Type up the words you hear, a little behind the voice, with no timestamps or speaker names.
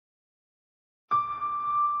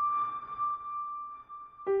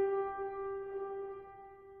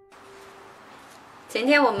前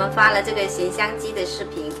天我们发了这个咸香鸡的视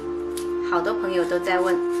频，好多朋友都在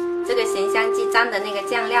问这个咸香鸡蘸的那个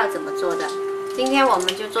酱料怎么做的。今天我们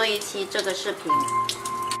就做一期这个视频。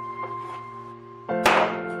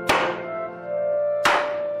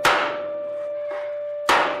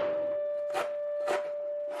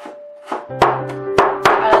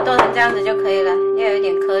把它剁成这样子就可以了，要有一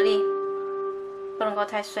点颗粒，不能够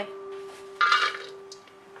太碎。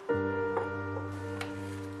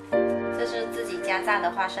这是自己家榨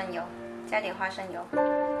的花生油，加点花生油，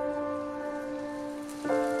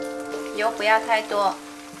油不要太多，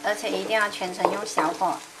而且一定要全程用小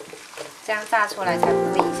火，这样炸出来才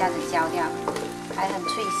不会一下子焦掉，还很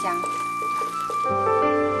脆香。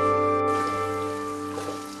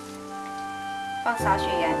放少许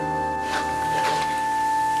盐，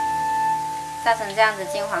炸成这样子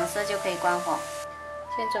金黄色就可以关火。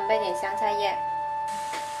先准备点香菜叶。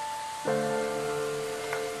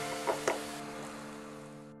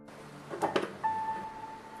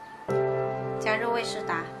加入味士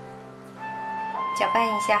达，搅拌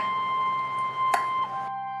一下。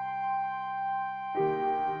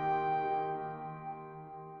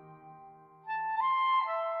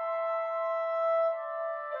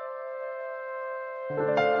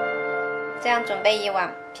这样准备一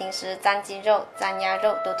碗，平时蘸鸡肉、蘸鸭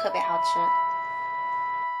肉都特别好吃。